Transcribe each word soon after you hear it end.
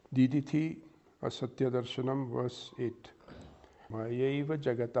Didhiti, Asatya Darsana, verse 8. Mayaiva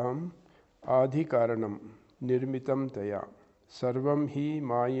jagatam adhikaranam nirmitam taya sarvam hi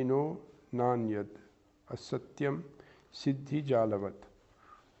mayino nanyad asatyam siddhi jalavat.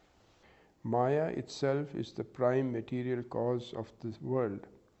 Maya itself is the prime material cause of the world.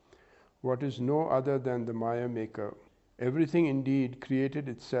 What is no other than the Maya maker. Everything indeed created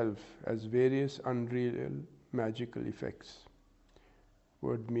itself as various unreal magical effects.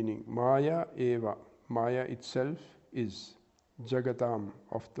 Word meaning Maya eva, Maya itself is Jagatam,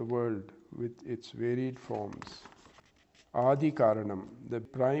 of the world with its varied forms. Adi Karanam, the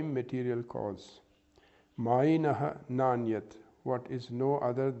prime material cause. Mayinaha Nanyat, what is no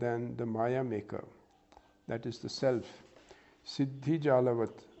other than the Maya maker, that is the self. Siddhi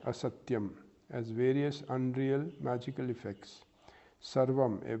Jalavat Asatyam, as various unreal magical effects.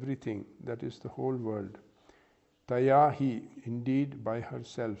 Sarvam, everything, that is the whole world. Tayahi, indeed by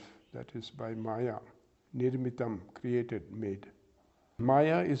herself, that is by Maya. Nirmitam, created, made.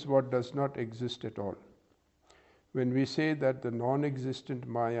 Maya is what does not exist at all. When we say that the non-existent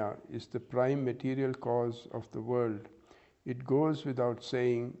Maya is the prime material cause of the world, it goes without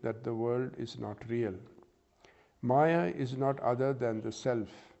saying that the world is not real. Maya is not other than the self,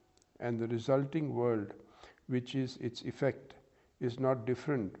 and the resulting world, which is its effect, is not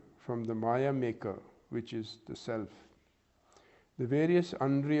different from the Maya maker, which is the self. The various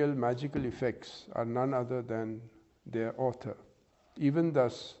unreal magical effects are none other than their author. Even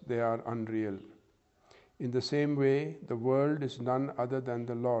thus, they are unreal. In the same way, the world is none other than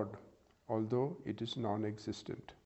the Lord, although it is non-existent.